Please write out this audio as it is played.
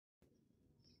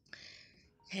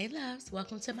Hey loves,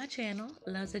 welcome to my channel,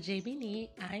 Loves of JB Need.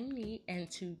 I'm Need, and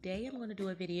today I'm going to do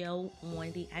a video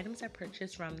on the items I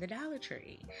purchased from the Dollar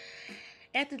Tree.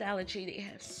 At the Dollar Tree, they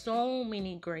have so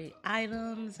many great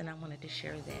items, and I wanted to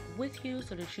share that with you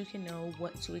so that you can know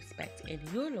what to expect in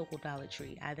your local Dollar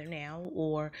Tree, either now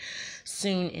or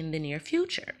soon in the near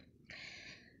future.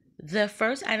 The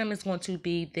first item is going to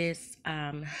be this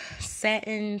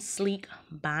satin sleek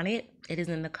bonnet. It is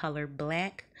in the color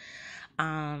black.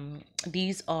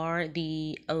 These are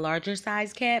the larger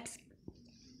size caps.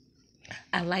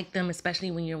 I like them, especially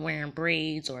when you're wearing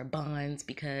braids or buns,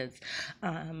 because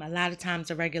a lot of times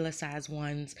the regular size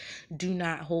ones do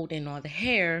not hold in all the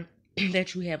hair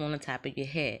that you have on the top of your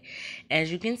head.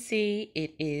 As you can see,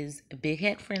 it is big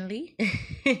head friendly.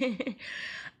 It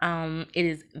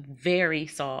is very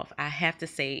soft. I have to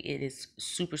say it is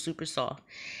super, super soft,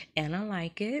 and I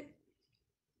like it.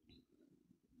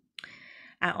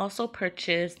 I also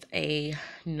purchased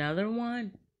another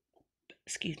one.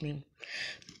 Excuse me.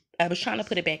 I was trying to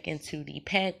put it back into the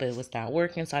pack, but it was not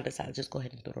working, so I decided to just go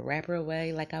ahead and throw the wrapper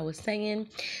away. Like I was saying,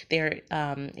 there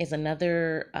is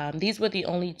another. These were the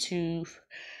only two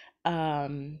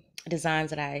designs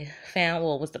that I found.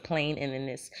 Well, it was the plain, and then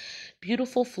this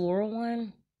beautiful floral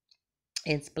one.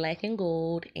 It's black and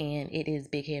gold, and it is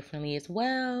big head friendly as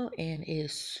well, and it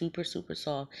is super, super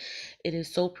soft. It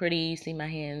is so pretty. You see my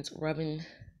hands rubbing.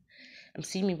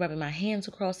 See me rubbing my hands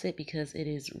across it because it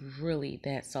is really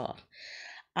that soft.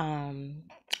 Um,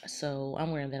 so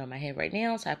I'm wearing that on my head right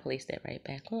now. So I placed that right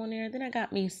back on there. Then I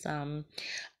got me some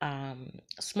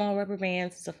small rubber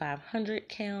bands. It's a 500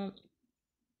 count.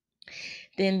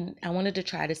 Then I wanted to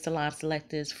try this Salon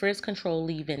Selectors Frizz Control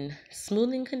Leave-In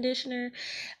Smoothing Conditioner.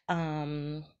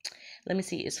 Um, Let me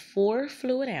see. It's 4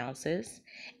 fluid ounces,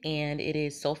 and it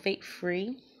is sulfate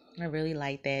free. I really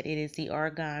like that. It is the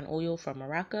argan oil from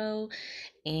Morocco,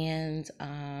 and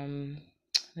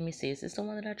let me see, is this the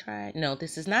one that I tried? No,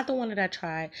 this is not the one that I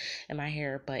tried in my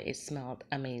hair, but it smelled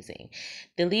amazing.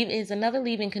 The leave is another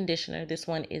leave-in conditioner. This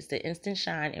one is the Instant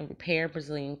Shine and Repair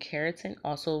Brazilian Keratin,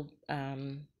 also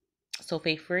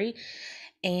sulfate free.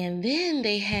 And then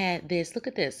they had this, look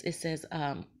at this, it says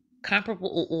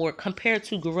comparable or compared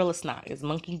to Gorilla Snot is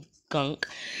monkey gunk.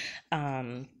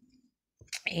 um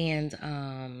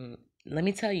and let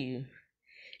me tell you,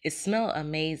 it smelled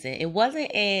amazing. It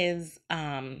wasn't as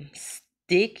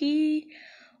sticky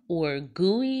or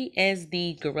gooey as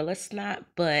the Gorilla Snot,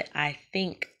 but I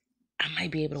think I might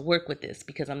be able to work with this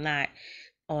because I'm not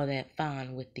all that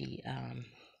fond with the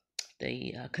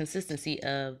consistency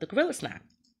of the Gorilla Snot.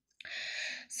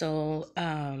 So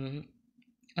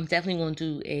I'm definitely going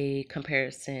to do a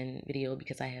comparison video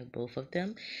because I have both of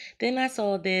them. Then I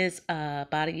saw this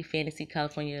Body Fantasy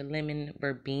California Lemon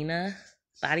Verbena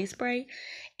body spray,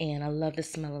 and I love the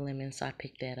smell of lemon, so I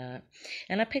picked that up.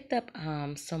 And I picked up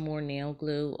some more nail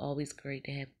glue. Always great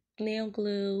to have nail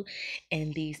glue.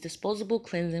 And these disposable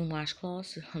cleansing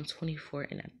washcloths. I'm 24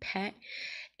 in a pack,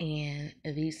 and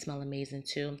these smell amazing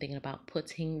too. I'm thinking about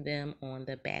putting them on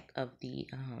the back of the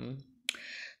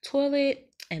toilet.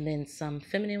 And then some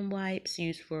feminine wipes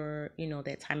used for,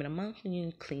 that time of the month when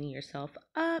you're cleaning yourself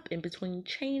up in between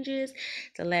changes.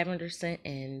 It's a lavender scent,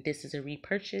 and this is a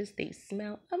repurchase. They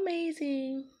smell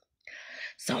amazing.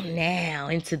 So now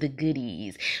into the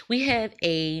goodies. We have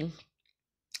an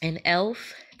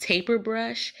E.L.F taper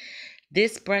brush.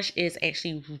 This brush is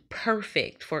actually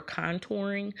perfect for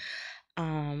contouring.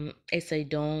 It's a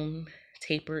dome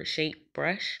taper shaped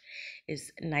brush.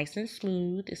 It's nice and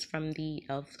smooth. It's from the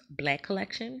E.L.F Black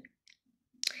collection.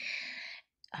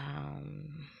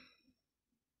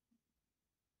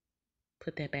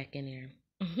 Put that back in there.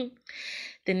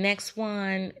 The next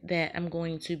one that I'm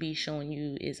going to be showing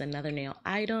you is another nail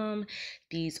item.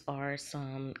 These are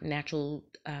some natural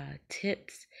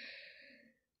tips.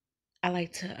 I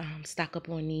like to stock up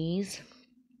on these.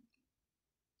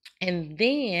 And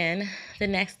then the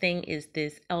next thing is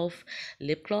this E.L.F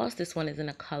lip gloss. This one is in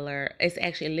a color, it's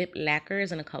actually a lip lacquer,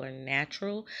 is in a color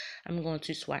natural. I'm going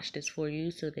to swatch this for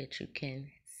you so that you can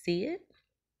see it.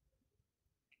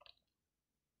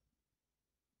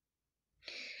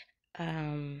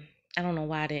 I don't know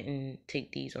why I didn't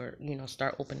take these or,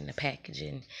 start opening the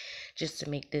packaging just to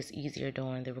make this easier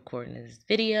during the recording of this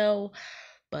video.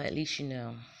 But at least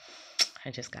I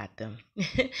just got them.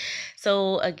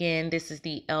 So again, this is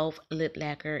the E.L.F lip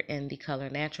lacquer in the color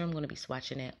natural. I'm going to be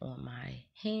swatching it on my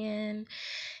hand,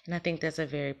 and I think that's a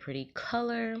very pretty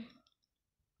color.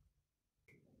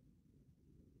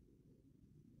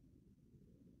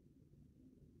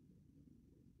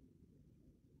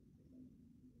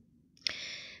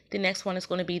 The next one is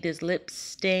going to be this lip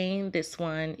stain. This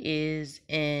one is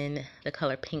in the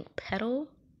color Pink Petal.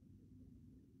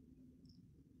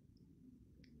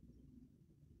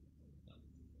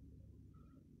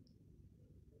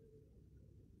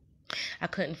 I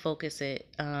couldn't focus it.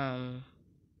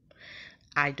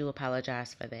 I do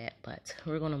apologize for that, but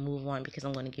we're going to move on because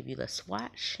I'm going to give you the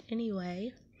swatch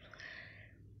anyway.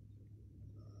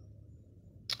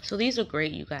 So these are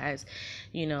great, you guys,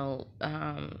 you know,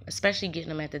 especially getting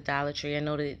them at the Dollar Tree. I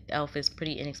know that E.L.F is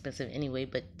pretty inexpensive anyway,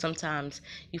 but sometimes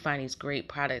you find these great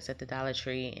products at the Dollar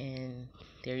Tree and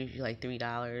they're usually like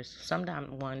 $3, sometimes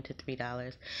 $1 to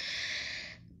 $3.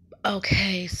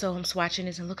 Okay, so I'm swatching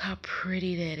this and look how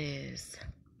pretty that is.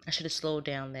 I should have slowed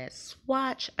down that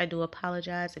swatch. I do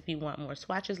apologize. If you want more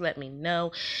swatches, let me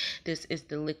know. This is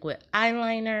the liquid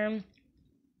eyeliner.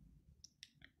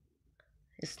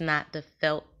 It's not the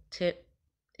felt tip.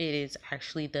 It is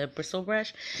actually the bristle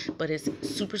brush, but it's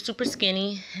super, super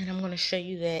skinny. And I'm going to show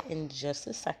you that in just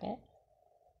a second.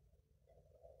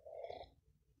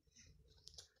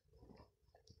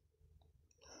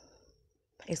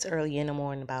 It's early in the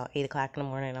morning, about 8 o'clock in the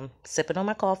morning. I'm sipping on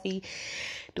my coffee,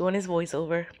 doing this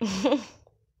voiceover.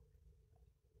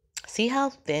 See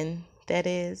how thin that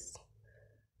is?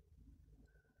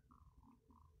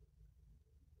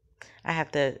 I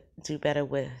have to do better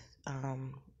with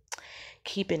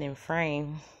keeping in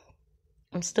frame.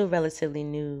 I'm still relatively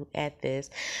new at this.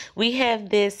 We have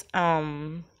this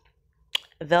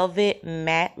velvet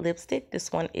matte lipstick.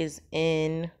 This one is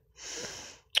in,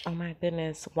 oh my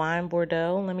goodness, wine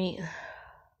Bordeaux. Let me,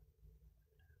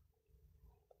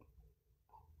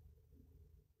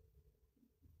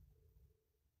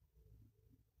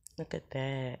 look at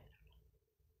that.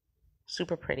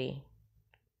 Super pretty.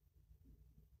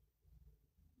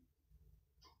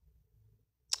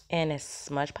 And it's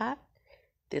Smudge Pop.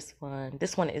 This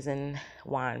one is in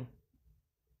wine.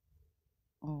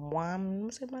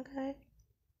 What's it, my guy?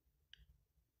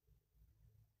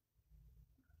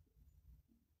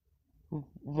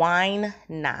 Wine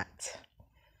Not.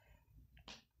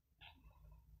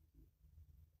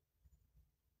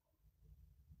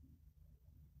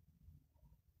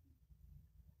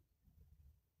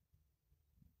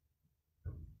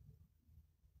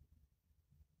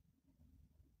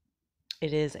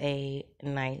 It is a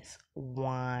nice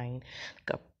wine,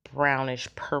 like a brownish,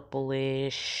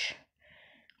 purplish,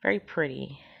 very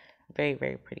pretty, very,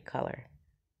 very pretty color.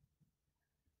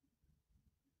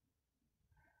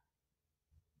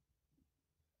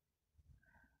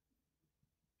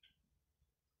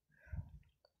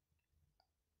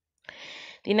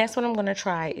 The next one I'm going to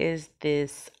try is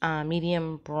this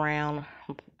medium brown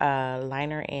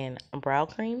liner and brow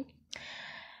cream.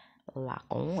 Lock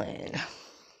on.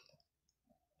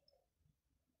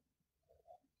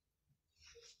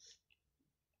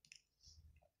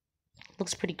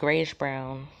 Looks pretty grayish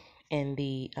brown in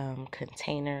the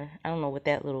container. I don't know what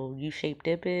that little U-shaped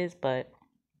dip is, but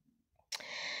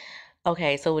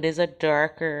okay, so it is a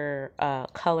darker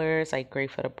color. It's like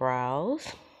great for the brows.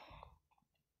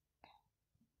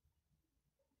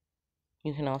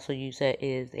 You can also use that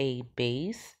as a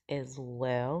base as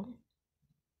well.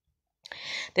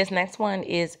 This next one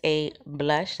is a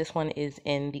blush. This one is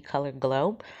in the color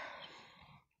Glow.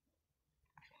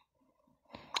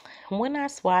 When I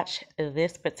swatched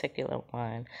this particular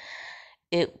one,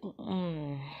 it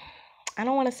I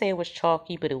don't want to say it was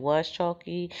chalky, but it was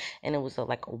chalky, and it was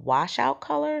like a washout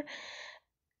color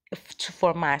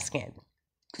for my skin.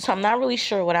 So I'm not really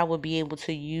sure what I would be able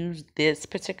to use this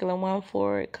particular one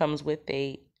for. It comes with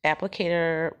a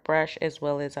applicator brush as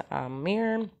well as a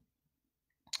mirror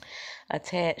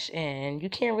attached, and you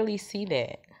can't really see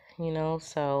that, you know.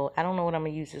 So I don't know what I'm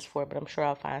gonna use this for, but I'm sure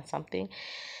I'll find something.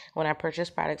 When I purchase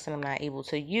products and I'm not able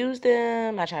to use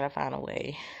them, I try to find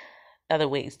other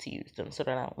ways to use them so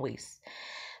that I don't waste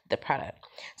the product.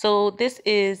 So this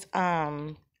is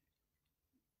a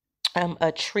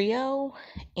trio,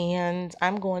 and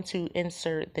I'm going to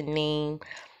insert the name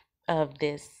of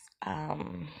this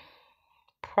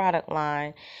product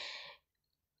line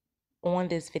on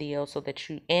this video so that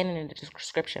you, and in the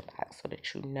description box so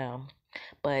that you know.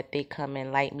 But they come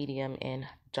in light, medium, and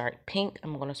dark pink.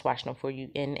 I'm going to swatch them for you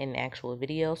in an actual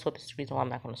video, so this is the reason why I'm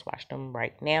not going to swatch them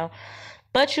right now.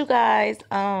 But you guys,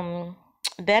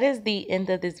 that is the end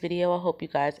of this video. I hope you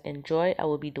guys enjoy. I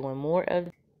will be doing more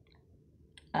of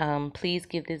please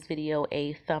give this video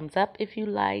a thumbs up if you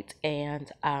liked,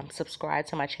 and subscribe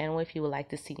to my channel if you would like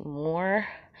to see more.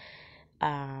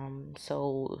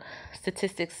 So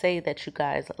statistics say that you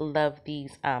guys love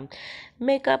these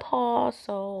makeup hauls,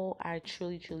 so I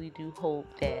truly do hope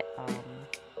that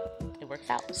it works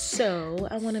out. So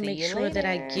I want to make sure that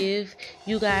I give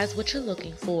you guys what you're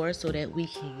looking for so that we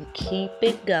can keep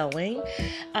it going.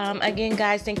 Again,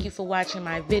 guys, thank you for watching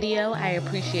my video. I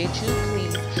appreciate you.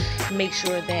 Please make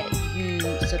sure that you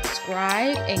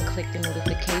subscribe and click the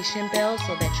notification bell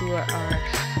so that you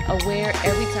are aware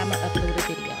every time I upload a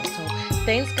video. So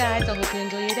thanks guys, I hope you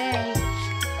enjoy your day.